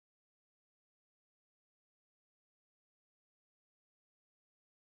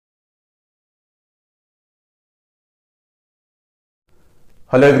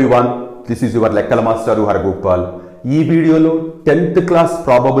Hello everyone, this is your Lekkala Master Haragopal. ఈ వీడియోలో 10th class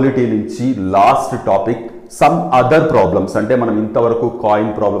probability నుంచి last topic some other problems అంటే మనం ఇంతవరకు కాయిన్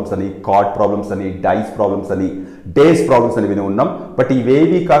ప్రాబ్లమ్స్ అని కార్డ్ ప్రాబ్లమ్స్ అని డైస్ ప్రాబ్లమ్స్ అని డేస్ ప్రాబ్లమ్స్ అని విని ఉన్నాం. బట్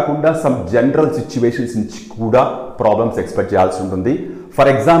ఇవేవి కాకుండా సమ్ జనరల్ సిచ్యువేషన్స్ నుంచి కూడా ప్రాబ్లమ్స్ ఎక్స్పెక్ట్ చేయాల్సి ఉంటుంది.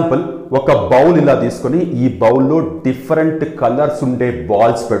 ఫర్ ఎగ్జాంపుల్ ఒక బౌల్ ఇలా తీసుకొని ఈ బౌల్లో డిఫరెంట్ కలర్స్ ఉండే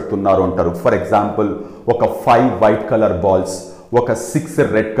బాల్స్ పెడుతున్నారు అంటారు. ఫర్ ఎగ్జాంపుల్ ఒక 5 వైట్ కలర్ బాల్స్, ఒక 6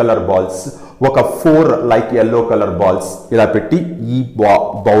 రెడ్ కలర్ బాల్స్, ఒక 4 లైక్ yellow కలర్ బాల్స్ ఇలా పెట్టి ఈ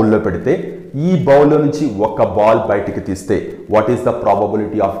బౌల్లో పెడితే ఈ బౌల్లో నుంచి ఒక బాల్ బయటికి తీస్తే what is the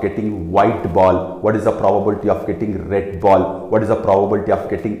probability of getting white ball, what is the probability of getting red ball, what is the probability of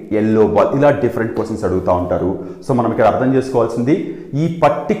getting yellow ball, ఇలా డిఫరెంట్ క్వశ్చన్స్ అడుగుతూ ఉంటారు. సో మనం ఇక్కడ అర్థం చేసుకోవాల్సింది ఈ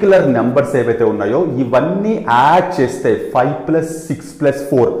పర్టికులర్ నెంబర్స్ ఏవైతే ఉన్నాయో ఇవన్నీ యాడ్ చేస్తే 5 + 6 +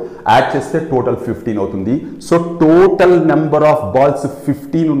 4 యాడ్ చేస్తే టోటల్ 15 అవుతుంది. So total number of balls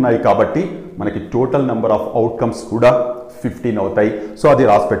 15 ఉన్నాయి కాబట్టి మనకి టోటల్ నెంబర్ ఆఫ్ అవుట్కమ్స్ కూడా 15 అవుతాయి. సో అది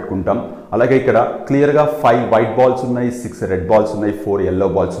రాసి పెట్టుకుంటాం. అలాగే ఇక్కడ క్లియర్గా 5 వైట్ బాల్స్ ఉన్నాయి, 6 రెడ్ బాల్స్ ఉన్నాయి, 4 yellow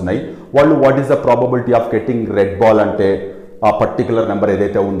బాల్స్ ఉన్నాయి. వాళ్ళు what is the probability of getting red ball అంటే ఆ పర్టికులర్ నెంబర్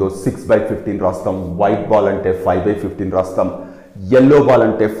ఏదైతే ఉందో 6/15 రాస్తాం, వైట్ బాల్ అంటే 5/15 రాస్తాం, yellow బాల్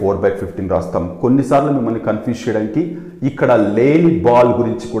అంటే 4/15 రాస్తాం. కొన్నిసార్లు మిమ్మల్ని కన్ఫ్యూజ్ చేయడానికి ఇక్కడ లేని బాల్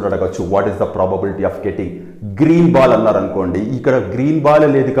గురించి కూడా అడగచ్చు. What is the probability of getting green ball అన్నారు అనుకోండి, ఇక్కడ గ్రీన్ బాల్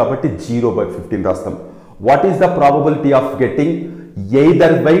లేదు కాబట్టి 0/15 రాస్తాం. What is the probability of getting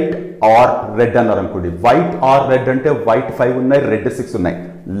either white or red అన్నారు అనుకోండి, వైట్ ఆర్ రెడ్ అంటే వైట్ 5 ఉన్నాయి, రెడ్ 6 ఉన్నాయి,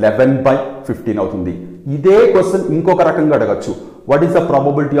 11/15 అవుతుంది. ఇదే క్వశ్చన్ ఇంకొక రకంగా అడగచ్చు. What is the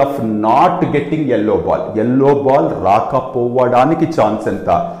probability of not getting yellow ball, yellow ball రాకపోవడానికి ఛాన్స్ ఎంత?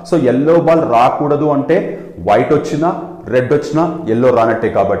 సో yellow బాల్ రాకూడదు అంటే వైట్ వచ్చినా రెడ్ వచ్చినా yellow రానట్టే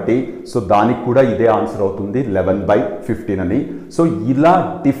కాబట్టి సో దానికి కూడా ఇదే ఆన్సర్ అవుతుంది 11/15 అని. సో ఇలా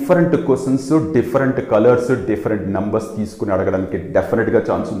different questions, different colours, different numbers తీసుకుని అడగడానికి డెఫినెట్గా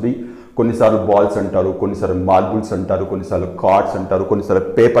ఛాన్స్ ఉంది. కొన్నిసార్లు బాల్స్ అంటారు, కొన్నిసార్లు మార్బుల్స్ అంటారు, కొన్నిసార్లు కార్డ్స్ అంటారు, కొన్నిసార్లు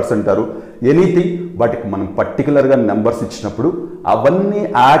పేపర్స్ అంటారు, ఎనీథింగ్. వాటికి మనం పర్టికులర్గా నెంబర్స్ ఇచ్చినప్పుడు అవన్నీ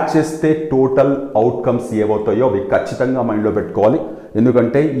యాడ్ చేస్తే టోటల్ అవుట్కమ్స్ ఏవవుతాయో అవి ఖచ్చితంగా మైండ్లో పెట్టుకోవాలి.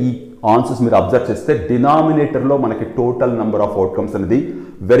 ఎందుకంటే ఈ ఆన్సర్స్ మీరు అబ్జర్వ్ చేస్తే డినామినేటర్లో మనకి టోటల్ నెంబర్ ఆఫ్ అవుట్కమ్స్ అనేది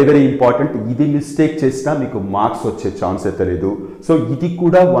వెరీ వెరీ ఇంపార్టెంట్. ఇది మిస్టేక్ చేసినా మీకు మార్క్స్ వచ్చే ఛాన్స్ అయితే లేదు. సో ఇది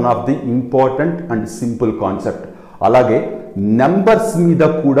కూడా one of the important and simple concept. అలాగే నెంబర్స్ మీద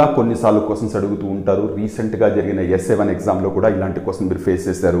కూడా కొన్నిసార్లు క్వశ్చన్స్ అడుగుతూ ఉంటారు. రీసెంట్గా జరిగిన S7 ఎగ్జామ్లో కూడా ఇలాంటి క్వశ్చన్ మీరు ఫేస్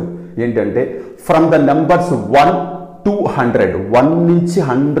చేశారు. ఏంటంటే ఫ్రమ్ ద నెంబర్స్ 1 to 100, 1 నుంచి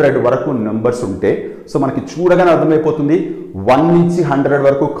 100 వరకు నెంబర్స్ ఉంటే సో మనకి చూడగానే అర్థమైపోతుంది 1 నుంచి 100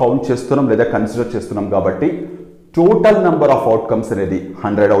 వరకు కౌంట్ చేస్తున్నాం లేదా కన్సిడర్ చేస్తున్నాం కాబట్టి టోటల్ నెంబర్ ఆఫ్ అవుట్కమ్స్ అనేది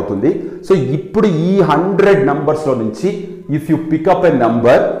 100 అవుతుంది. సో ఇప్పుడు ఈ 100 నెంబర్స్లో నుంచి if you pick up a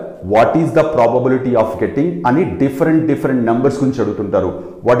number what is the probability of getting అని డిఫరెంట్ నెంబర్స్ గురించి అడుగుతుంటారు.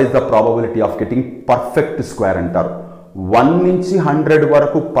 What is the probability of getting perfect square అంటారు. 1 నుంచి 100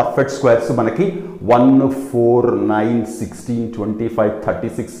 వరకు పర్ఫెక్ట్ స్క్వేర్స్ మనకి 1, 4, 9, 16, 25,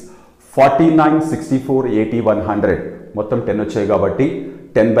 36, 49, 64, 80, 100 మొత్తం 10 వచ్చాయి కాబట్టి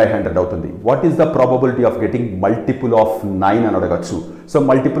 10/100 అవుతుంది. What is the probability of getting multiple of 9 అని అడగచ్చు. సో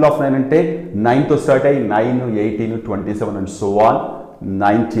మల్టిపుల్ ఆఫ్ 9 అంటే 9తో స్టార్ట్ అయ్యి 9, 18, 27 అండ్ సో ఆన్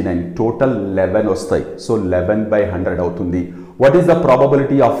 99, టోటల్ 11 వస్తాయి. సో 11/100 అవుతుంది. What is the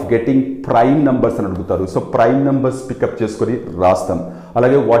probability of getting prime numbers అని అడుగుతారు. సో ప్రైమ్ నెంబర్స్ పికప్ చేసుకొని రాస్తాం.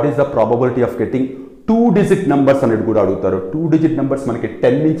 అలాగే what is the probability of getting 2 digit numbers అనేది కూడా అడుగుతారు. 2 డిజిట్ నెంబర్స్ మనకి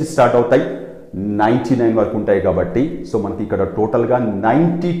 10 నుంచి స్టార్ట్ అవుతాయి, 99 వరకు ఉంటాయి కాబట్టి సో మనకి ఇక్కడ టోటల్గా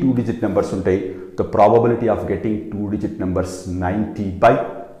 92 డిజిట్ నెంబర్స్ ఉంటాయి. The probability of getting 2 digit numbers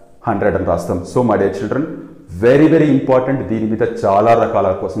 90/100 అని రాస్తాం. So my dear children, very very important. దీని మీద చాలా రకాల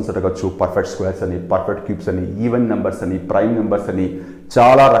క్వశ్చన్స్ అడగచ్చు. పర్ఫెక్ట్ స్క్వేర్స్ అని, పర్ఫెక్ట్ క్యూబ్స్ అని, ఈవెన్ నెంబర్స్ అని, ప్రైమ్ నెంబర్స్ అని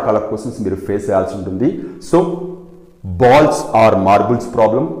చాలా రకాల క్వశ్చన్స్ మీరు ఫేస్ చేయాల్సి ఉంటుంది. So balls are marbles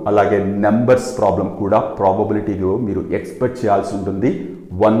problem అలాగే నెంబర్స్ ప్రాబ్లం కూడా ప్రాబబిలిటీలో మీరు ఎక్స్పెక్ట్ చేయాల్సి ఉంటుంది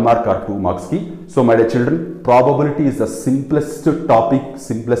 1 మార్క్ ఆర్ 2 మార్క్స్కి. So my dear children, probability is the simplest topic,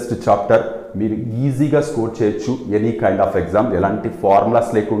 simplest chapter. మీరు ఈజీగా స్కోర్ చేయొచ్చు ఎనీ కైండ్ ఆఫ్ ఎగ్జామ్. ఎలాంటి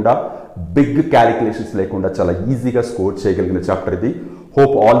ఫార్ములాస్ లేకుండా, బిగ్ క్యాలిక్యులేషన్స్ లేకుండా చాలా ఈజీగా స్కోర్ చేయగలిగిన చాప్టర్ ఇది.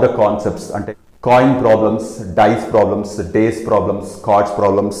 హోప్ ఆల్ ద కాన్సెప్ట్స్ అంటే coin problems, dice problems, days problems, cards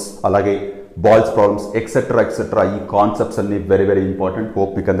problems, అలాగే బాల్స్ ప్రాబ్లమ్స్ ఎక్సెట్రా ఈ కాన్సెప్ట్స్ అన్ని వెరీ వెరీ ఇంపార్టెంట్.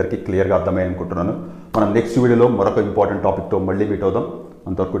 హోప్ మీకు అందరికీ క్లియర్గా అర్థమయ్యి అనుకుంటున్నాను. మనం నెక్స్ట్ వీడియోలో మరొక ఇంపార్టెంట్ టాపిక్తో మళ్ళీ మీట్ అవుదాం.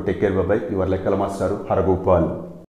 అంతవరకు take care, by by. Your లెక్కల మాస్టర్ హరగోపాల్.